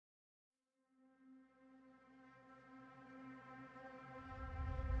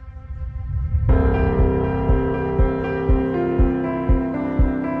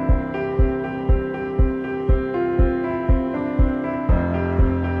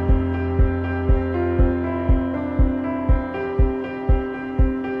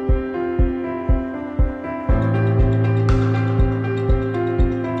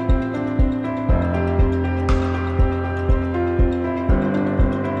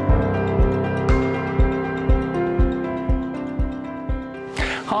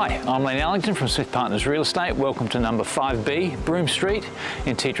I'm Len Allington from Smith Partners Real Estate. Welcome to number 5B, Broom Street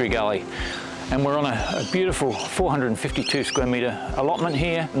in Tea Tree Gully. And we're on a beautiful 452 square metre allotment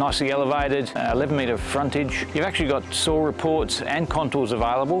here, nicely elevated, 11 metre frontage. You've actually got soil reports and contours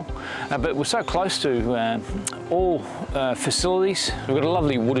available, but we're so close to all facilities. We've got a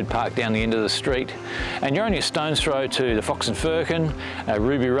lovely wooded park down the end of the street, and you're only a stone's throw to the Fox and Furkin,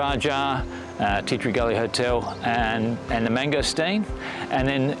 Rubi Raja, Tea Tree Gully Hotel and the Mango Steen. And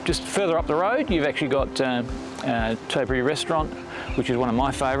then just further up the road, you've actually got Topiary restaurant, which is one of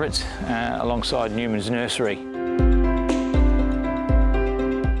my favourites, alongside Newman's Nursery.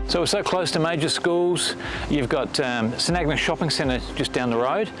 So we're so close to major schools. You've got St Agnes Shopping Centre just down the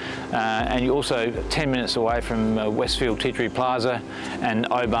road, and you're also 10 minutes away from Westfield Tea Tree Plaza and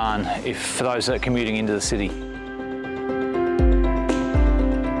Obahn, for those that are commuting into the city.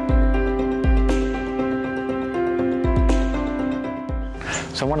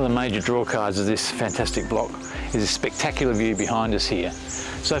 So one of the major draw cards of this fantastic block is a spectacular view behind us here.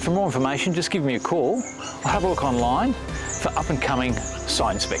 So for more information, just give me a call or have a look online for up and coming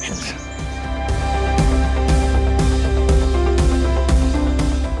site inspections.